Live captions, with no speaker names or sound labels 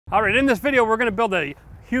All right, in this video, we're gonna build a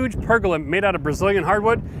huge pergola made out of Brazilian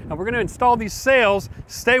hardwood, and we're gonna install these sails.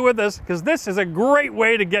 Stay with us, because this is a great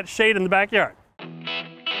way to get shade in the backyard.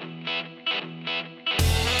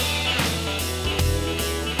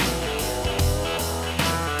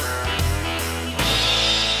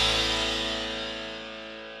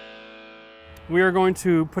 We are going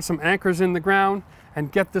to put some anchors in the ground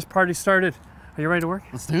and get this party started. Are you ready to work?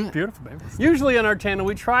 Let's do it. Beautiful, baby. Usually on our channel,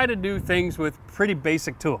 we try to do things with pretty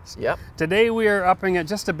basic tools. Yep. Today we are upping it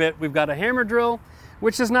just a bit. We've got a hammer drill,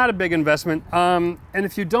 which is not a big investment. And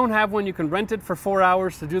if you don't have one, you can rent it for 4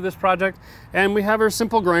 hours to do this project. And we have our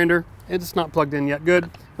simple grinder. It's not plugged in yet, good,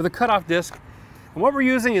 with a cutoff disc. And what we're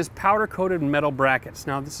using is powder-coated metal brackets.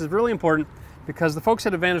 Now, this is really important because the folks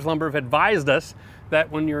at Advantage Lumber have advised us that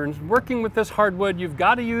when you're working with this hardwood, you've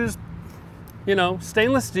got to use, you know,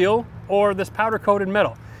 stainless steel or this powder-coated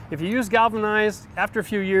metal. If you use galvanized, after a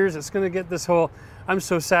few years, it's going to get this whole "I'm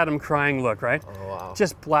so sad I'm crying" look, right? Oh, wow.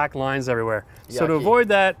 Just black lines everywhere. Yucky. So to avoid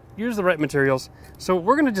that, use the right materials. So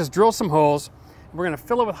we're going to just drill some holes. We're going to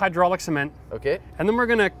fill it with hydraulic cement. Okay. And then we're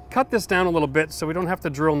going to cut this down a little bit so we don't have to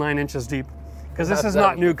drill 9 inches deep, because this is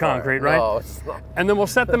not new concrete, right? No, it's not. And then we'll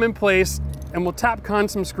set them in place, and we'll tap con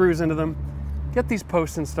some screws into them, get these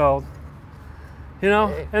posts installed, you know,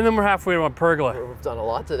 okay. And then we're halfway to a pergola. We've done a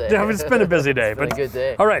lot today. Yeah, it's been a busy day. It's been a good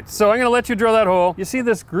day. All right, so I'm gonna let you drill that hole. You see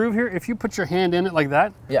this groove here? If you put your hand in it like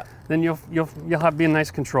that, yeah, then you'll have be in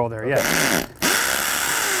nice control there. Okay. Yeah.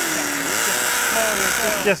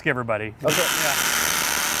 Just give her, buddy. Okay. Yeah.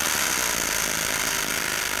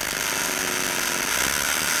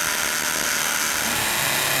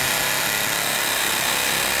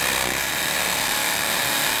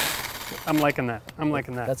 I'm liking that. I'm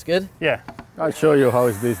liking that. That's good? Yeah. I'll show you how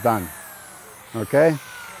is this done, okay?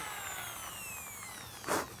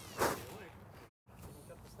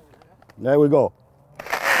 There we go.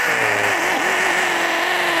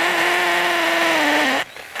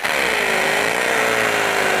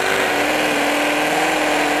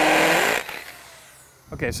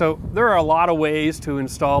 Okay, so there are a lot of ways to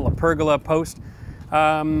install a pergola post.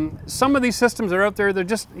 Some of these systems are out there, they're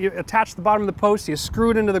just, you attach the bottom of the post, you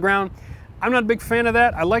screw it into the ground. I'm not a big fan of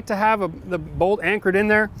that. I like to have the bolt anchored in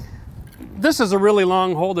there. This is a really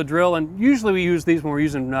long hole to drill, and usually we use these when we're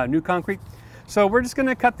using new concrete. So we're just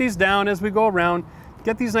gonna cut these down as we go around,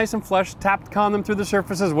 get these nice and flush, tap con them through the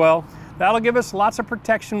surface as well. That'll give us lots of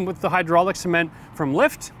protection with the hydraulic cement from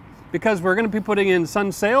lift, because we're gonna be putting in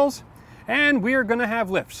sun sails, and we are gonna have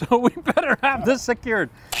lift. So we better have this secured.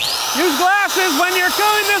 Use glasses when you're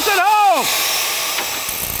doing this at home!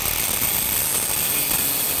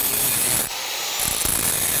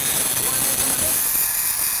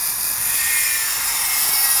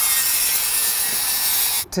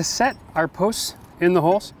 To set our posts in the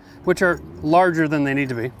holes, which are larger than they need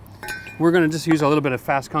to be, we're gonna just use a little bit of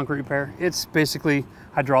fast concrete repair. It's basically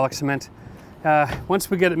hydraulic cement. Once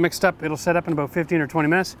we get it mixed up, it'll set up in about 15 or 20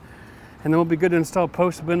 minutes, and then we'll be good to install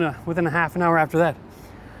posts within a half an hour after that.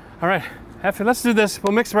 All right, let's do this.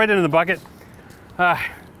 We'll mix right into the bucket.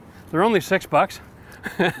 They're only $6.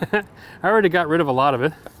 I already got rid of a lot of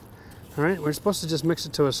it. All right, we're supposed to just mix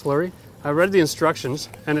it to a slurry. I read the instructions,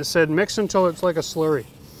 and it said mix until it's like a slurry.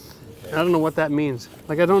 I don't know what that means.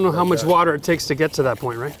 Like, I don't know how much water it takes to get to that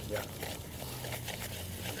point, right? Yeah.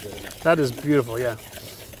 That is beautiful, yeah.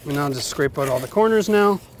 And I'll just scrape out all the corners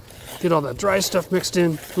now. Get all that dry stuff mixed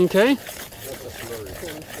in, okay?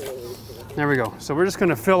 There we go. So we're just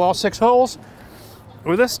gonna fill all 6 holes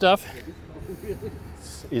with this stuff.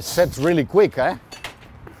 It sets really quick, eh?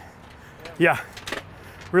 Yeah,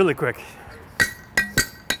 really quick.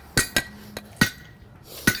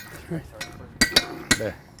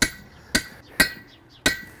 There.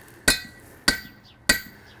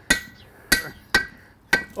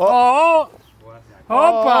 Oh!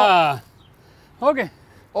 Hoppa! Okay.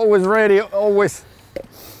 Always ready, always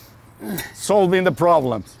solving the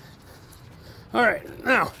problems. All right,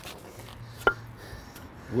 now.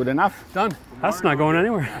 Good enough? Done. That's not going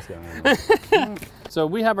anywhere. So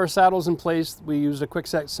we have our saddles in place. We used a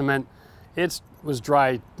quick-set cement. It was dry,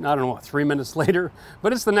 I don't know, what, 3 minutes later,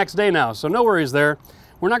 but it's the next day now, so no worries there.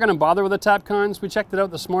 We're not gonna bother with the tap cons. We checked it out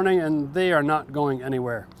this morning and they are not going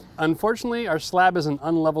anywhere. Unfortunately, our slab is an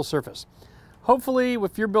unlevel surface. Hopefully,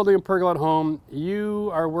 if you're building a pergola at home,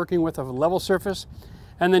 you are working with a level surface,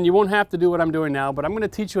 and then you won't have to do what I'm doing now, but I'm gonna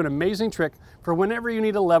teach you an amazing trick for whenever you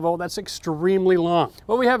need a level that's extremely long.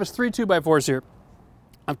 What we have is 3 2x4s here.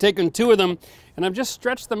 I've taken 2 of them and I've just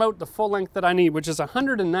stretched them out the full length that I need, which is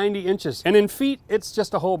 190 inches. And in feet, it's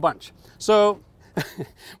just a whole bunch. So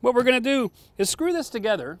what we're gonna do is screw this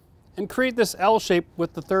together and create this L shape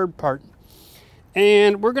with the third part.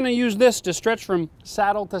 And we're going to use this to stretch from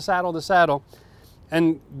saddle to saddle to saddle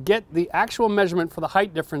and get the actual measurement for the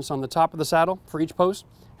height difference on the top of the saddle for each post.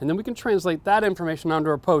 And then we can translate that information onto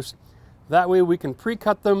our post. That way we can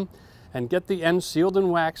pre-cut them and get the ends sealed in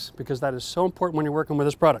wax, because that is so important when you're working with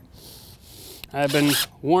this product. I've been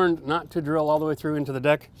warned not to drill all the way through into the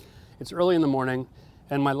deck. It's early in the morning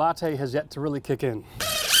and my latte has yet to really kick in.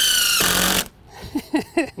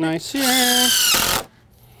 Nice here.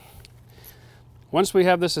 Once we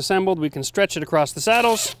have this assembled, we can stretch it across the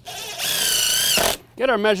saddles, get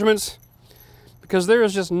our measurements, because there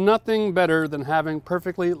is just nothing better than having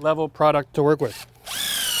perfectly level product to work with.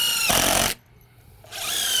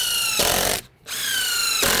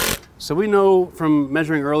 So we know from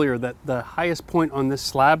measuring earlier that the highest point on this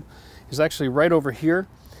slab is actually right over here,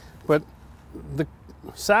 but the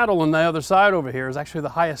saddle on the other side over here is actually the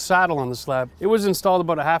highest saddle on the slab. It was installed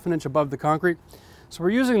about a ½ inch above the concrete. So we're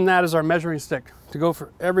using that as our measuring stick to go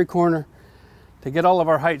for every corner to get all of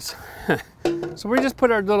our heights. So we just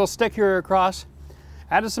put our little stick here across,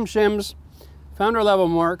 added some shims, found our level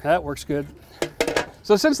mark. That works good.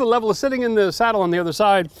 So since the level is sitting in the saddle on the other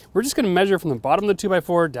side, we're just going to measure from the bottom of the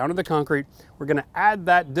 2x4 down to the concrete. We're going to add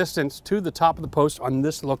that distance to the top of the post on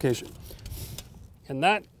this location. And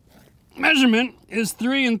that measurement is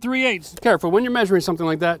 3 3/8. Careful, when you're measuring something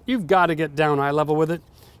like that, you've got to get down eye level with it.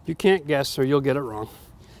 You can't guess or you'll get it wrong.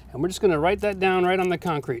 And we're just going to write that down right on the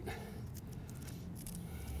concrete.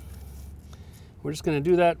 We're just going to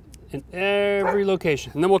do that in every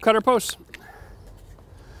location. And then we'll cut our posts.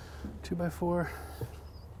 2x4.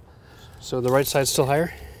 So the right side's still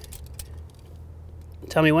higher.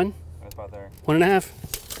 Tell me when? That's about there. 1.5.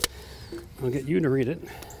 I'll get you to read it.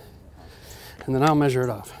 And then I'll measure it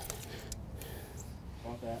off.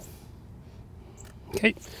 About that.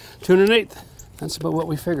 Okay, 2 1/8. That's about what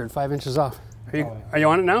we figured, 5 inches off. Are you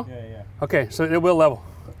on it now? Yeah, yeah. Okay, so it will level.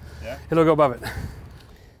 Yeah? It'll go above it.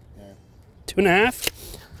 Yeah. 2.5.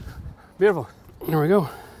 Beautiful. There we go.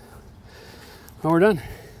 Well, we're done.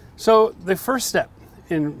 So the first step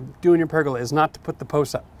in doing your pergola is not to put the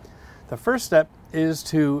posts up. The first step is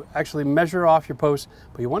to actually measure off your posts,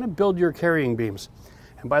 but you want to build your carrying beams.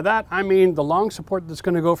 And by that, I mean the long support that's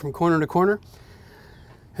going to go from corner to corner.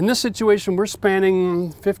 In this situation, we're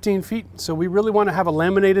spanning 15 feet, so we really want to have a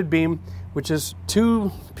laminated beam, which is 2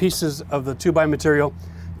 pieces of the 2x material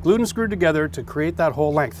glued and screwed together to create that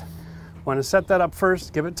whole length. Want to set that up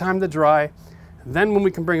first, give it time to dry, then when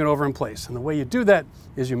we can bring it over in place. And the way you do that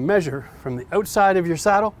is you measure from the outside of your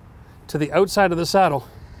saddle to the outside of the saddle.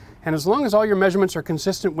 And as long as all your measurements are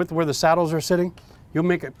consistent with where the saddles are sitting, you'll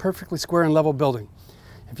make a perfectly square and level building.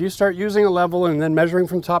 If you start using a level and then measuring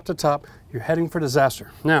from top to top, you're heading for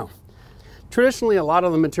disaster. Now, traditionally, a lot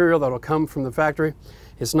of the material that will come from the factory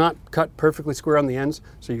is not cut perfectly square on the ends,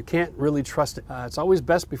 so you can't really trust it. It's always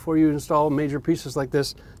best before you install major pieces like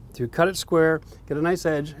this to cut it square, get a nice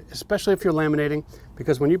edge, especially if you're laminating,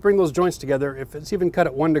 because when you bring those joints together, if it's even cut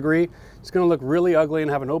at 1 degree, it's going to look really ugly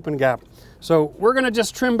and have an open gap. So we're going to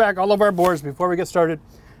just trim back all of our boards before we get started,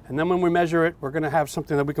 and then when we measure it, we're going to have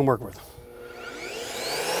something that we can work with.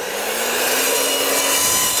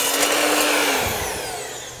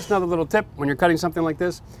 Another little tip, when you're cutting something like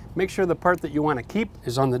this, make sure the part that you want to keep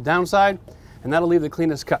is on the downside, and that'll leave the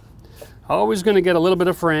cleanest cut. Always going to get a little bit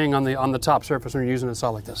of fraying on the top surface when you're using a saw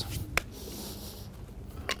like this.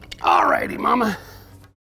 Alrighty, mama.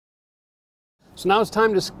 So now it's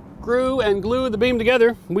time to screw and glue the beam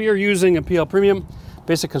together. We are using a PL Premium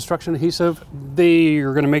basic construction adhesive. They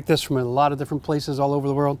are going to make this from a lot of different places all over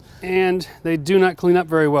the world, and they do not clean up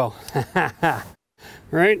very well.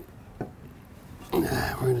 Right?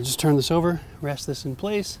 We're going to just turn this over, rest this in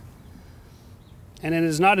place. And it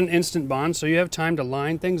is not an instant bond, so you have time to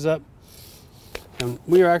line things up. And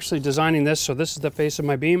we are actually designing this, so this is the face of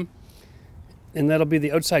my beam, and that'll be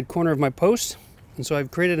the outside corner of my post. And so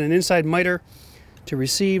I've created an inside miter to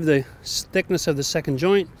receive the thickness of the second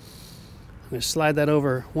joint. I'm going to slide that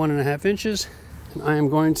over 1.5 inches, and I am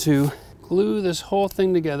going to glue this whole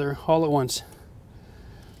thing together all at once.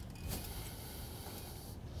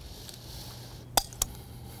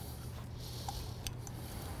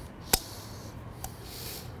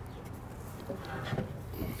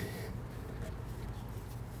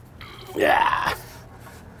 Yeah.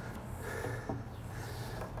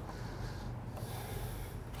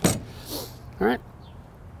 All right.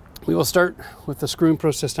 We will start with the screwing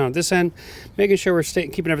process down at this end, making sure we're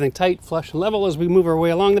keeping everything tight, flush, and level as we move our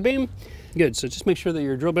way along the beam. Good. So just make sure that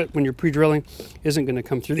your drill bit, when you're pre-drilling, isn't going to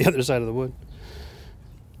come through the other side of the wood.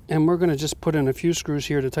 And we're going to just put in a few screws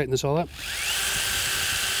here to tighten this all up.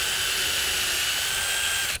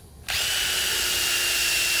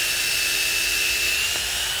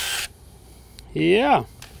 Yeah.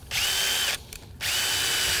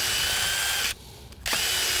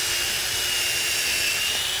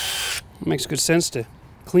 It makes good sense to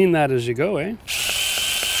clean that as you go, eh?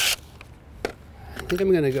 I think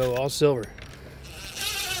I'm gonna go all silver.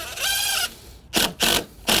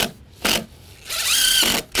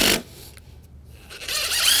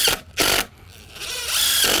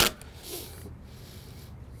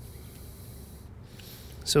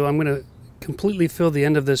 So I'm gonna completely fill the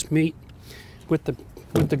end of this meat with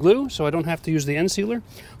the glue, so I don't have to use the end sealer.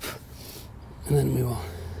 And then we will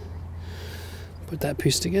put that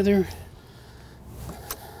piece together.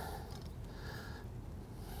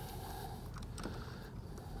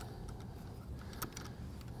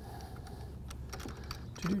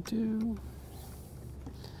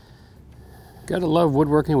 Gotta love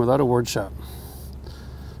woodworking without a word shop.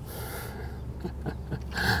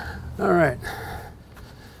 All right.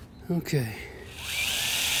 Okay.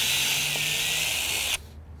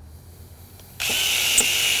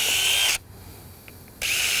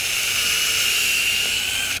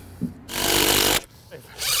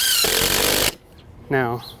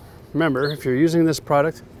 Now, remember, if you're using this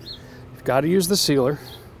product, you've got to use the sealer.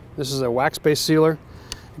 This is a wax-based sealer.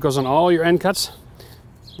 It goes on all your end cuts.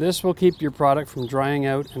 This will keep your product from drying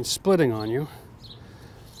out and splitting on you.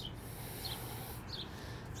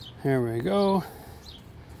 There we go.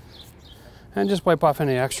 And just wipe off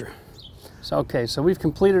any extra. So, okay, so we've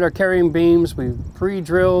completed our carrying beams. We've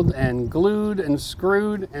pre-drilled and glued and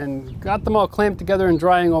screwed and got them all clamped together and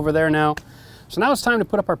drying over there now. So now it's time to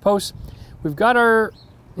put up our posts. We've got our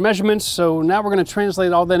measurements, so now we're going to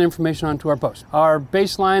translate all that information onto our post. Our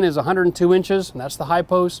baseline is 102 inches, and that's the high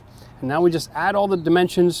post. And now we just add all the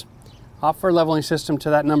dimensions off our leveling system to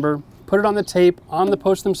that number, put it on the tape, on the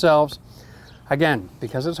posts themselves. Again,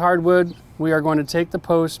 because it's hardwood, we are going to take the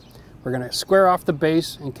post, we're going to square off the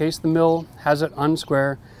base in case the mill has it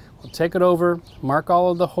unsquare. We'll take it over, mark all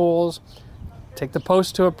of the holes, take the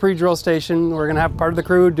post to a pre-drill station. We're going to have part of the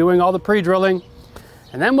crew doing all the pre-drilling,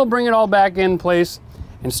 and then we'll bring it all back in place,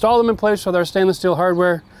 install them in place with our stainless steel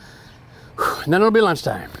hardware, and then it'll be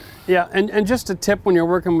lunchtime. Yeah, and just a tip when you're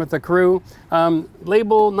working with the crew,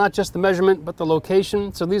 label not just the measurement, but the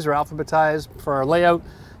location. So these are alphabetized for our layout.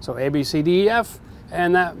 So A, B, C, D, E, F,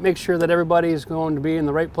 and that makes sure that everybody is going to be in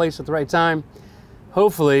the right place at the right time.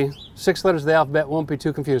 Hopefully, 6 letters of the alphabet won't be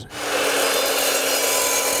too confusing.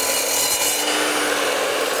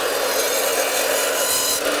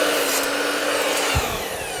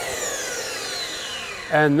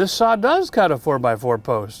 And this saw does cut a 4x4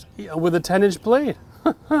 post with a 10-inch blade.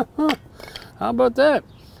 How about that?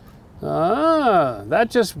 That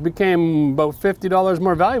just became about $50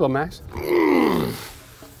 more valuable, Max.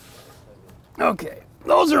 Okay,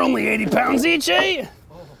 those are only 80 pounds each, eh?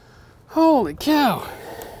 Holy cow.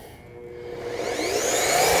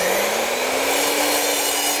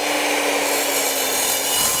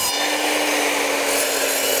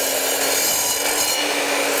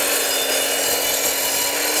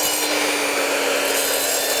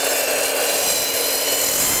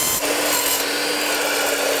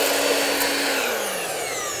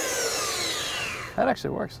 That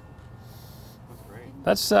actually works.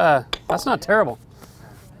 That's not terrible.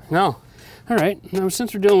 No. All right, now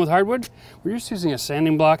since we're dealing with hardwood, we're just using a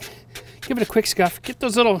sanding block. Give it a quick scuff. Get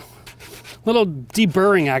those little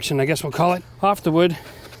deburring action, I guess we'll call it, off the wood.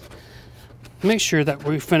 Make sure that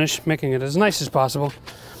we finish making it as nice as possible.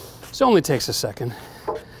 This only takes a second.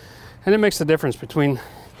 And it makes the difference between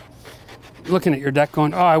looking at your deck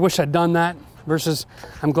going, oh, I wish I'd done that, versus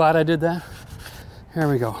I'm glad I did that. Here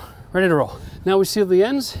we go, ready to roll. Now we seal the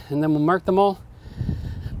ends, and then we'll mark them all,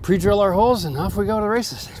 pre-drill our holes, and off we go to the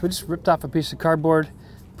races. So we just ripped off a piece of cardboard,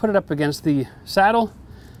 put it up against the saddle,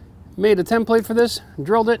 made a template for this,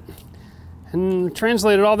 drilled it, and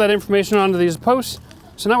translated all that information onto these posts.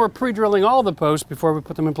 So now we're pre-drilling all the posts before we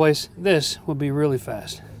put them in place. This will be really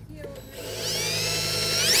fast.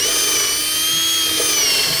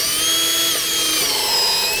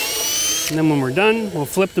 And then when we're done, we'll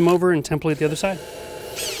flip them over and template the other side.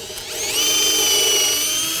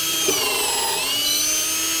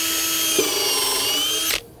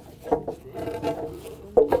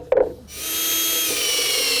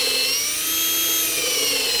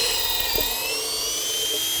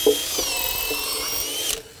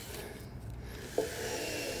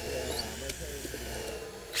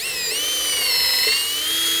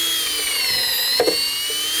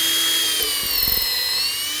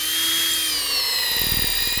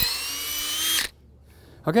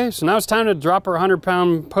 Okay, so now it's time to drop our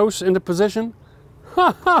 100-pound posts into position.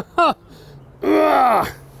 Ha ha ha!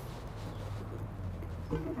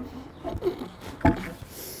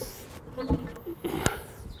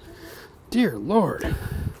 Dear Lord.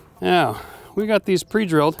 Now, we got these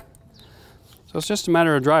pre-drilled, so it's just a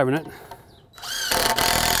matter of driving it.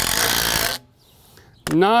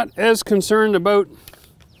 Not as concerned about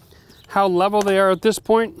how level they are at this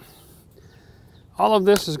point. All of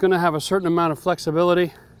this is going to have a certain amount of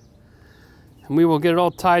flexibility, and we will get it all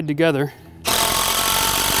tied together.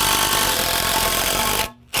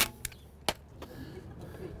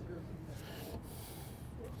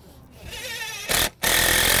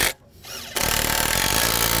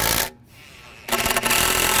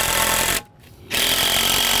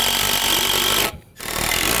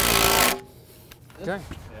 Okay.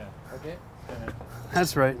 Yeah. Okay.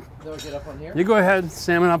 That's right. So get up on here. You go ahead,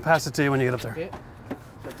 Sam, and I'll pass it to you when you get up there. Okay.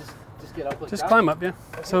 So just get up like Just that. climb up, yeah.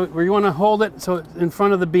 Okay. So where you want to hold it, so it's in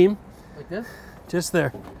front of the beam. Like this. Just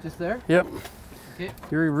there. Just there. Yep. Okay.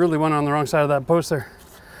 You really went on the wrong side of that post there.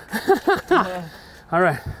 All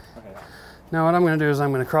right. Okay. Now what I'm going to do is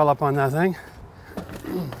I'm going to crawl up on that thing.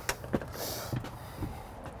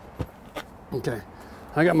 Okay.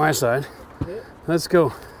 I got my side. Okay. Let's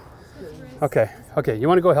go. Okay. Okay. You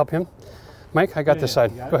want to go help him? Mike, I got this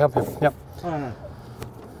side. Go help him. Yep. Oh, no.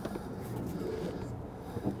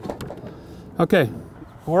 Okay.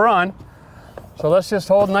 We're on. So let's just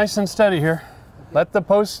hold nice and steady here. Let the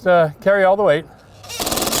post carry all the weight.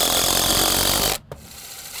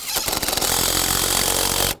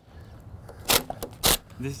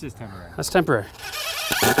 This is just temporary. That's temporary.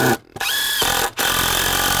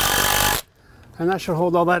 And that should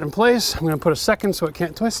hold all that in place. I'm going to put a second so it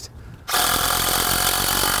can't twist.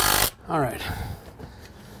 All right.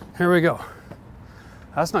 Here we go.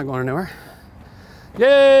 That's not going anywhere.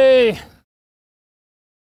 Yay!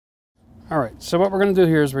 All right, so what we're going to do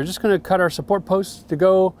here is we're just going to cut our support posts to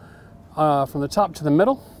go from the top to the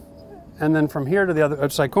middle, and then from here to the other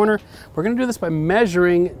outside corner. We're going to do this by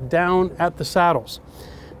measuring down at the saddles,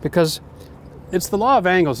 because it's the law of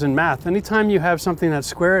angles in math. Anytime you have something that's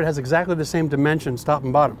square, it has exactly the same dimensions top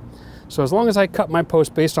and bottom. So as long as I cut my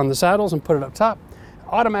post based on the saddles and put it up top, it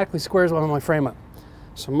automatically squares on my frame up.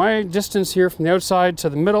 So my distance here from the outside to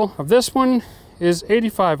the middle of this one is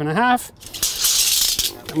 85.5.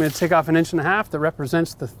 I'm going to take off 1.5 inches that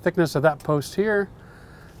represents the thickness of that post here.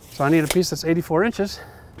 So I need a piece that's 84 inches.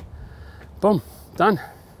 Boom, done.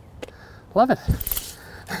 Love it.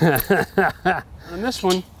 On this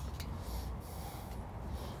one,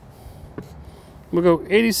 we'll go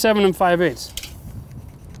 87 5/8.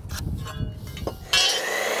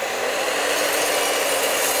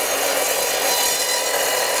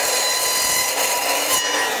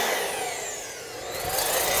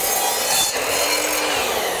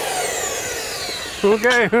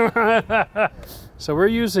 Okay. So we're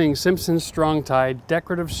using Simpson's Strong Tie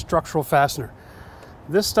decorative structural fastener.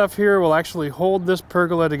 This stuff here will actually hold this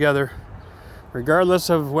pergola together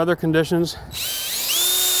regardless of weather conditions.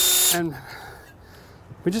 And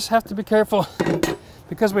we just have to be careful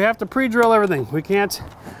because we have to pre-drill everything. We can't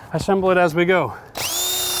assemble it as we go.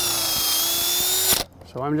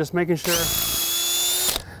 So I'm just making sure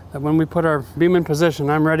that when we put our beam in position,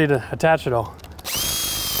 I'm ready to attach it all.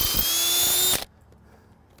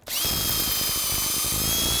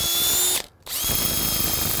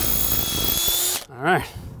 All right,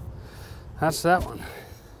 that's that one.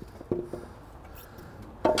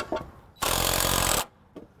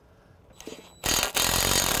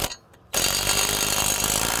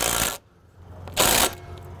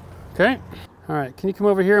 Okay, all right, can you come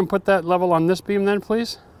over here and put that level on this beam then,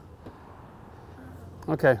 please?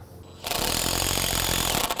 Okay.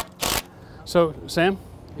 So, Sam,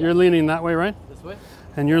 you're leaning that way, right? This way.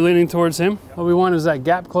 And you're leaning towards him. What we want is that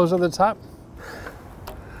gap closed at the top.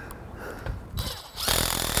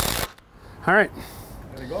 All right.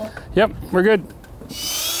 There we go. Yep, we're good.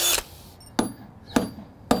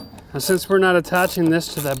 And since we're not attaching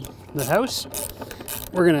this to the house,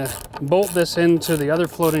 we're gonna bolt this into the other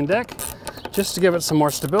floating deck just to give it some more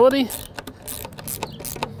stability.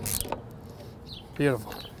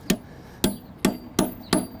 Beautiful.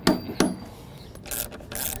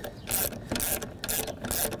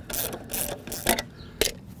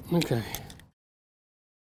 Okay.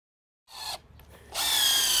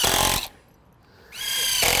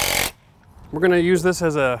 We're going to use this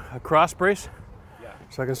as a cross brace. Yeah.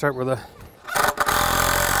 So I can start with a...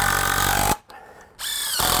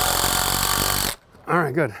 All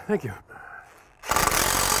right, good. Thank you.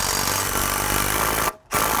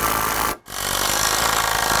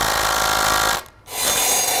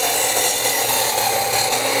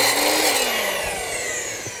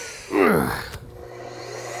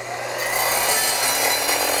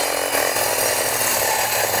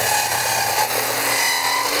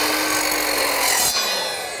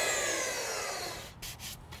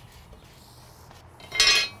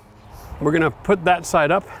 We're gonna put that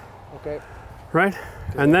side up, Okay. right?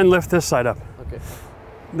 And then lift this side up. Okay.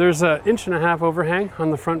 There's an 1.5 inch overhang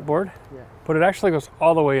on the front board, Yeah. but it actually goes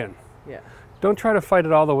all the way in. Yeah. Don't try to fight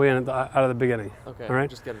it all the way in out of the beginning. Okay. All right?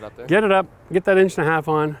 Just get it up there. Get it up, get that 1.5 inch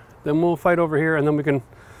on, then we'll fight over here and then we can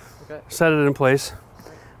set it in place.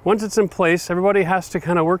 Once it's in place, everybody has to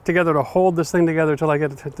kind of work together to hold this thing together until I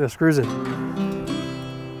get the screws in.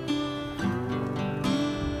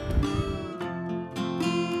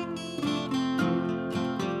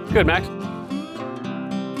 Good, Max.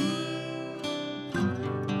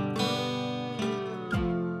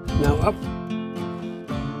 Now up.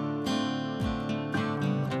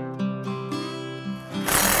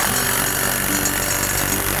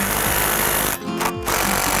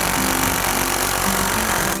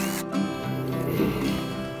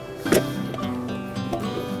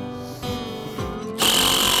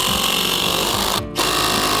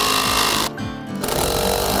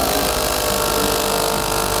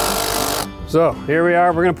 So here we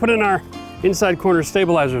are, we're gonna put in our inside corner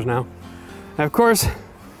stabilizers now. And of course,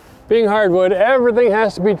 being hardwood, everything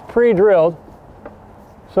has to be pre-drilled.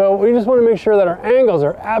 So we just wanna make sure that our angles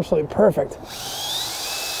are absolutely perfect.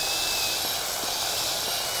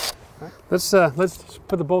 Let's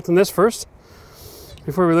put the bolt in this first,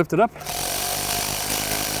 before we lift it up.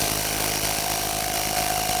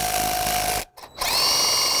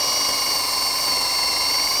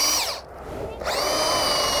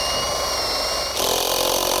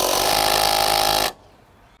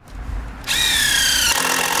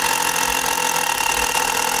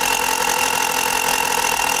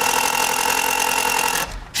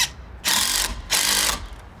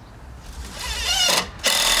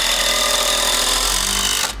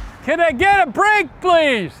 Can I get a break,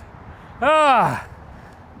 please? But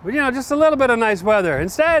you know, just a little bit of nice weather.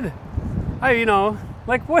 Instead,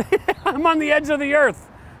 like what? I'm on the edge of the earth.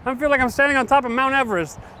 I feel like I'm standing on top of Mount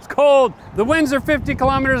Everest. It's cold. The winds are 50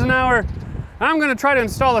 kilometers an hour. I'm gonna try to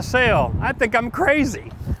install a sail. I think I'm crazy.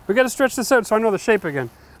 We gotta stretch this out so I know the shape again.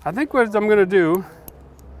 I think what I'm gonna do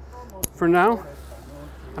for now,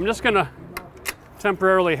 I'm just gonna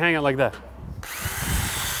temporarily hang it like that.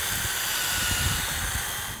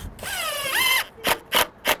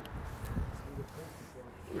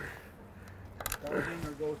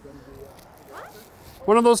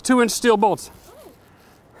 One of those 2-inch steel bolts.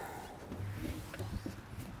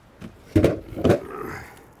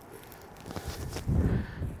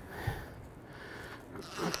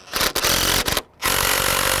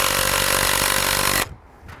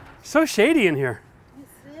 So shady in here.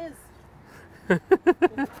 Yes, it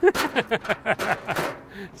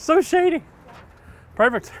is. So shady.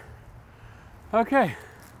 Perfect. Okay,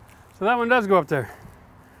 so that one does go up there.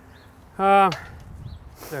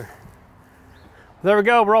 There we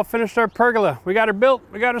go, we're all finished our pergola. We got her built,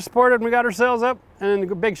 we got her supported, and we got her sails up.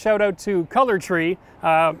 And a big shout out to Color Tree.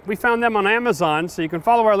 We found them on Amazon, so you can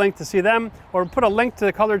follow our link to see them, or put a link to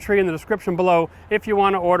the Color Tree in the description below if you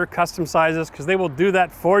want to order custom sizes, because they will do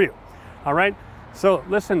that for you. All right, so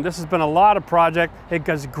listen, this has been a lot of project. It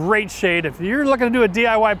gives great shade. If you're looking to do a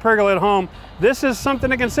DIY pergola at home, this is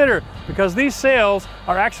something to consider, because these sails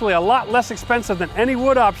are actually a lot less expensive than any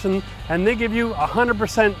wood option, and they give you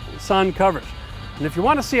 100% sun coverage. And if you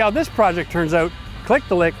want to see how this project turns out, click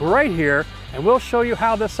the link right here and we'll show you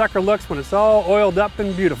how this sucker looks when it's all oiled up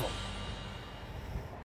and beautiful.